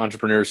about for like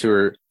entrepreneurs who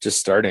are just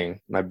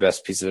starting, my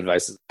best piece of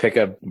advice is pick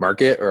a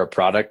market or a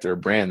product or a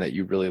brand that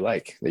you really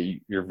like, that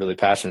you're really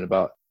passionate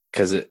about.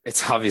 Because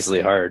it's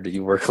obviously hard.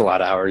 You work a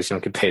lot of hours, you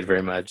don't get paid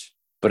very much.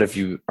 But if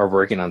you are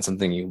working on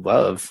something you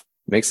love,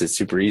 it makes it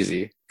super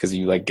easy. Because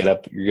you like get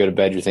up, you go to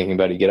bed, you're thinking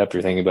about it, you get up,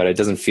 you're thinking about it. It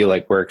doesn't feel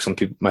like work. Some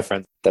people, my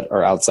friends that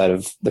are outside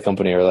of the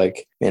company are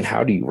like, man,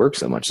 how do you work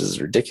so much? This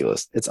is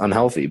ridiculous. It's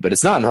unhealthy, but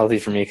it's not unhealthy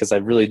for me because I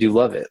really do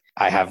love it.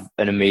 I have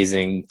an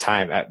amazing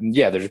time.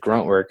 There's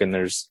grunt work and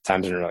there's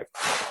times when you're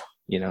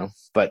like,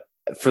 but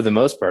for the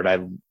most part,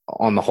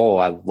 on the whole,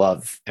 I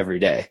love every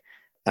day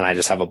and I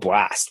just have a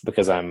blast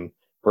because I'm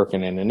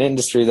working in an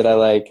industry that I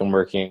like. I'm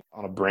working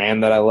on a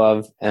brand that I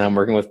love and I'm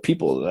working with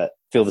people that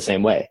feel the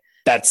same way.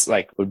 That's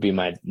would be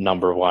my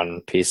number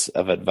one piece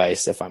of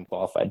advice if I'm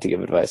qualified to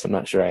give advice. I'm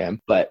not sure I am,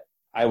 but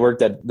I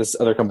worked at this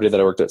other company that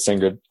I worked at,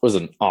 SendGrid, was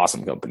an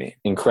awesome company.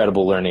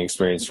 Incredible learning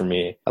experience for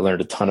me. I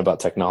learned a ton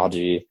about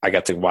technology. I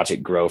got to watch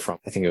it grow from,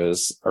 I think it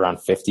was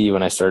around 50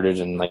 when I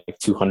started and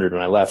 200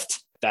 when I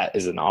left. That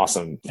is an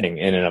awesome thing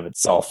in and of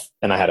itself.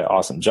 And I had an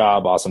awesome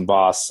job, awesome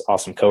boss,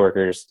 awesome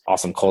coworkers,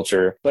 awesome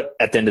culture. But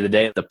at the end of the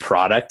day, the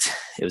product,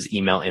 it was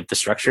email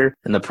infrastructure.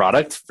 And the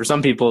product, for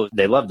some people,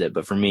 they loved it.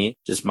 But for me,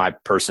 just my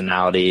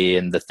personality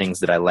and the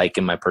things that I like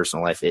in my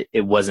personal life,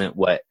 it wasn't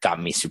what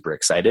got me super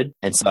excited.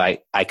 And so I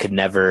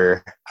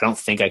don't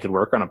think I could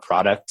work on a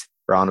product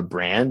or on a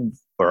brand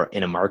or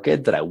in a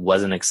market that I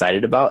wasn't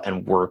excited about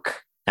and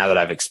work, now that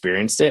I've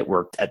experienced it,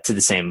 to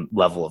the same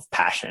level of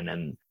passion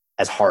and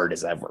as hard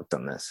as I've worked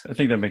on this. I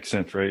think that makes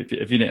sense, right?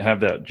 If you didn't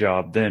have that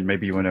job, then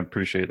maybe you wouldn't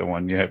appreciate the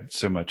one you have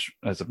so much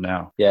as of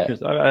now. Yeah.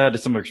 Because I had a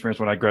similar experience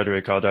when I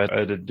graduated college. I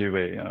had to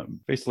do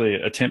basically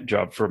a temp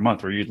job for a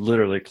month where you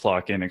literally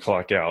clock in and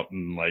clock out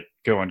and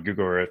go on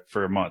Google Earth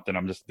for a month. And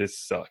I'm just, this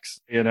sucks.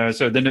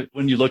 So then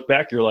when you look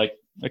back, you're like,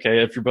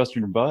 okay, if you're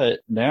busting your butt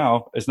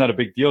now, it's not a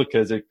big deal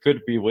because it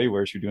could be way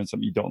worse. You're doing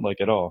something you don't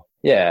like at all.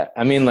 Yeah.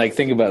 I mean,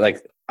 think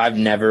about I've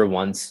never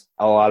once,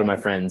 a lot of my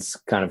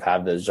friends kind of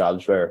have those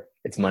jobs where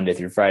it's Monday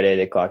through Friday.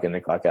 They clock in,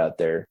 they clock out.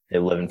 They're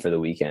living for the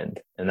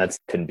weekend. And that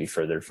couldn't be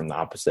further from the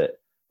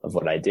opposite of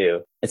what I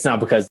do. It's not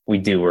because we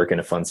do work in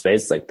a fun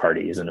space like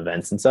parties and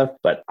events and stuff,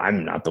 but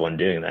I'm not the one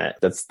doing that.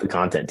 That's the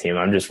content team.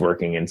 I'm just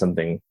working in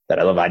something that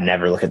I love. I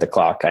never look at the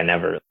clock.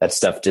 That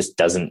stuff just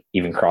doesn't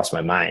even cross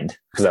my mind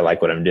because I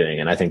like what I'm doing.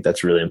 And I think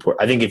that's really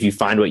important. I think if you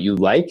find what you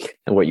like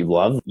and what you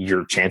love,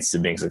 your chances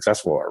of being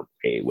successful are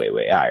way, way,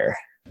 way higher.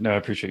 No, I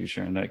appreciate you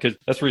sharing that because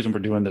that's the reason we're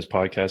doing this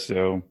podcast.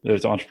 So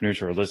those entrepreneurs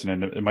who are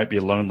listening, it might be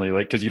lonely,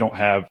 because you don't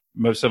have,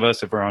 most of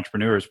us, if we're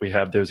entrepreneurs, we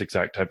have those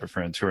exact type of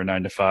friends who are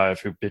 9 to 5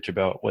 who bitch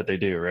about what they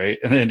do, right?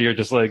 And then you're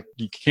just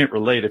you can't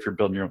relate if you're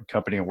building your own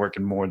company and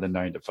working more than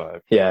 9 to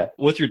 5. Yeah.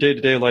 What's your day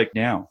to day like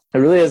now? It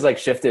really has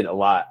shifted a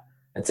lot.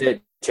 I'd say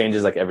it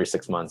changes every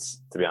 6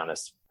 months, to be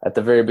honest. At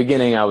the very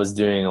beginning, I was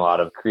doing a lot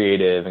of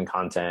creative and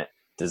content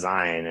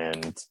design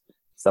and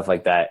stuff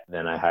like that.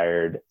 Then I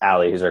hired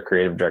Allie, who's our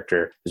creative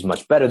director, who's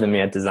much better than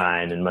me at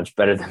design and much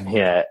better than me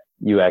at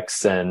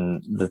UX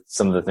and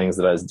some of the things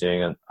that I was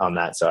doing on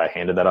that. So I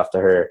handed that off to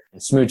her.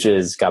 And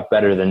Smooches got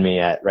better than me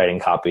at writing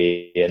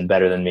copy and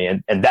better than me.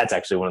 And that's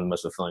actually one of the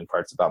most fulfilling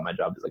parts about my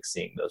job is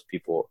seeing those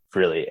people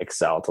really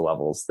excel to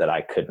levels that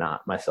I could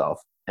not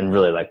myself and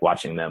really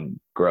watching them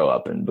grow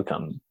up and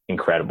become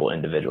incredible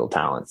individual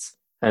talents.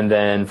 And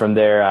then from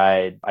there,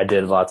 I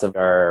did lots of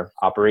our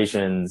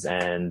operations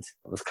and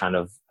was kind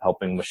of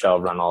helping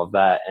Michelle run all of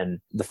that and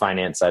the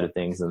finance side of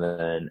things. And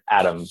then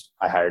Adam,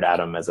 I hired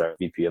Adam as our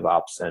VP of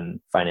Ops and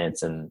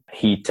Finance, and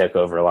he took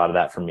over a lot of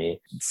that for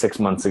me. 6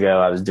 months ago,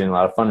 I was doing a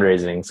lot of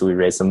fundraising, so we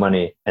raised some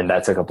money, and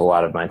that took up a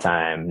lot of my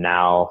time.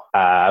 Now,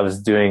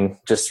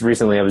 just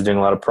recently, I was doing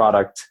a lot of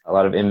product, a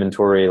lot of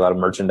inventory, a lot of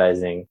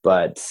merchandising,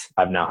 but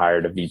I've now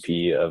hired a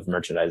VP of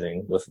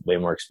merchandising with way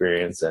more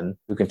experience and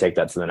who can take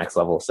that to the next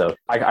level. So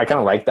I kind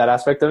of like that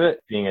aspect of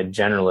it. Being a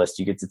generalist,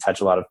 you get to touch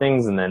a lot of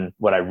things. And then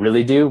what I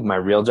really do,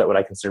 what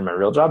I consider my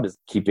real job is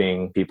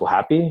keeping people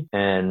happy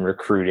and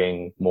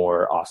recruiting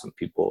more awesome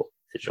people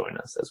to join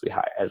us as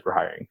we're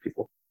hiring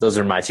people. Those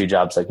are my two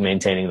jobs,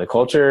 maintaining the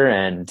culture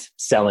and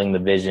selling the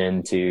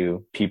vision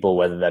to people,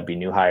 whether that be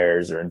new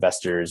hires or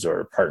investors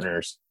or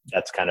partners.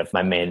 That's kind of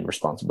my main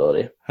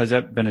responsibility. Has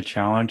that been a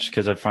challenge?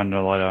 Because I find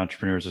a lot of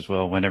entrepreneurs as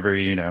well, whenever,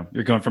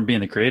 you're going from being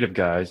the creative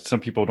guy,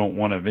 some people don't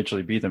want to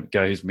eventually be the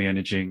guy who's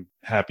managing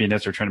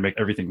happiness or trying to make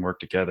everything work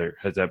together.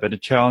 Has that been a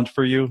challenge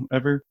for you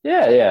ever?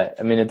 Yeah.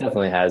 I mean, it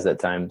definitely has at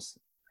times.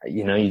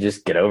 you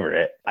just get over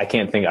it. I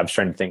was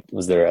trying to think,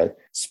 was there a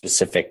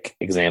specific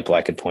example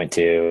I could point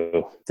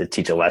to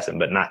teach a lesson,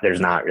 but there's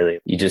not really.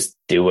 You just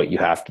do what you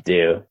have to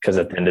do, because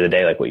at the end of the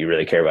day, like, what you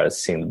really care about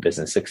is seeing the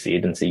business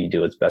succeed. And so you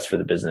do what's best for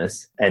the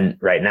business. And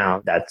right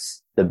now,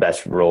 that's the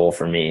best role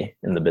for me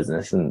in the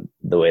business and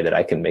the way that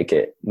I can make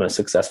it most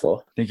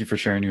successful. Thank you for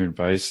sharing your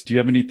advice. Do you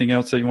have anything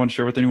else that you want to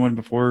share with anyone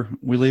before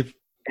we leave?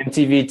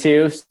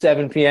 MTV2,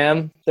 7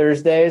 p.m.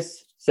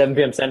 Thursdays, 7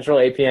 p.m. Central,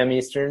 8 p.m.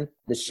 Eastern.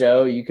 The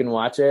show, you can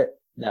watch it.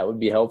 That would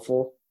be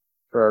helpful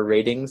for our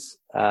ratings.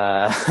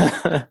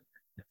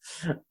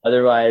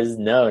 Otherwise,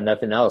 no,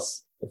 nothing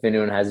else. If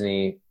anyone has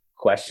any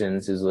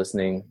questions who's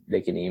listening,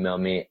 they can email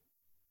me.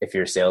 If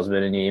you're a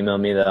salesman and you email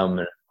me, then I'm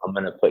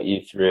going to put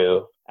you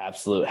through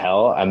absolute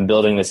hell. I'm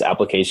building this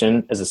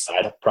application as a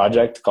side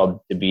project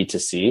called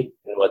B2C.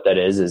 And what that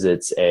is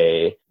it's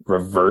a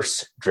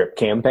reverse drip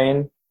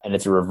campaign. And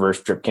it's a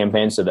reverse drip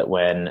campaign so that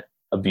when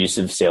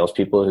abusive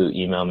salespeople who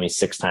email me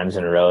 6 times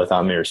in a row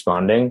without me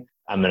responding,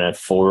 I'm going to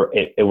forward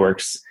it. It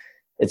works.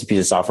 It's a piece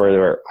of software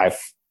where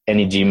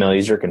any Gmail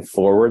user can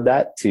forward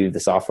that to the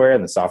software,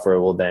 and the software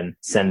will then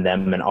send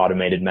them an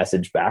automated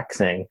message back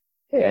saying,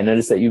 hey, I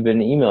noticed that you've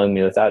been emailing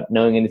me without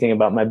knowing anything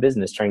about my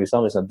business, trying to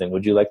sell me something.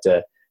 Would you like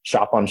to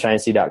shop on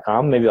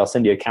Shinesty.com? Maybe I'll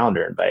send you a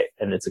calendar invite.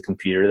 And it's a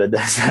computer that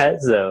does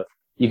that. So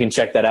you can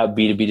check that out,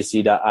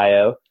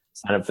 b2b2c.io.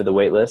 Sign up for the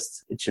wait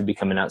list. It should be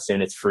coming out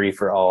soon. It's free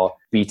for all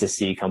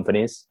B2C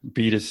companies.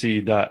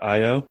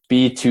 B2C.io?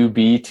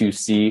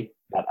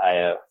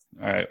 B2B2C.io.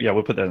 All right. Yeah,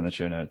 we'll put that in the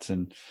show notes.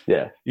 And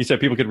yeah, you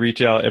said people could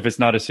reach out. If it's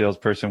not a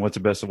salesperson, what's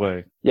the best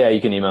way? Yeah, you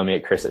can email me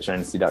at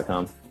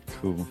chris@shinesty.com.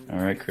 Cool. All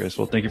right, Chris.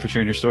 Well, thank you for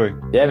sharing your story.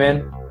 Yeah,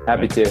 man.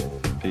 Happy to.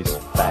 Peace.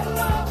 Bye.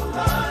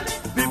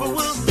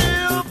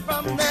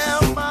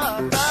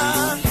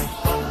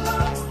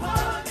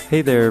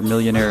 Hey there,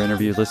 Millionaire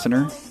Interview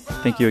listener.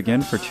 Thank you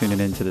again for tuning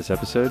in to this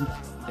episode.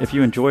 If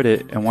you enjoyed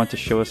it and want to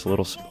show us a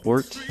little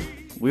support,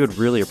 we would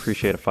really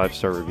appreciate a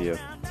 5-star review.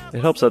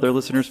 It helps other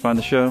listeners find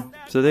the show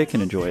so they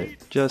can enjoy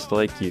it, just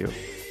like you.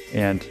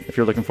 And if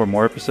you're looking for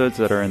more episodes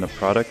that are in the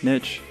product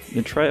niche,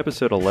 then try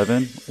episode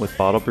 11 with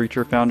Bottle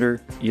Breacher founder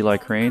Eli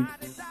Crane,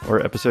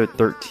 or episode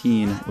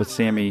 13 with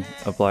Sammy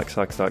of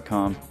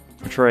BlackSocks.com,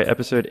 or try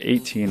episode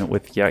 18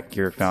 with Yak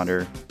Gear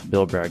founder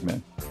Bill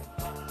Bragman.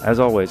 As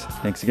always,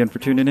 thanks again for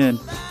tuning in,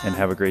 and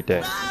have a great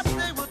day.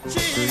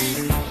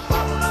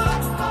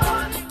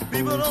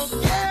 People don't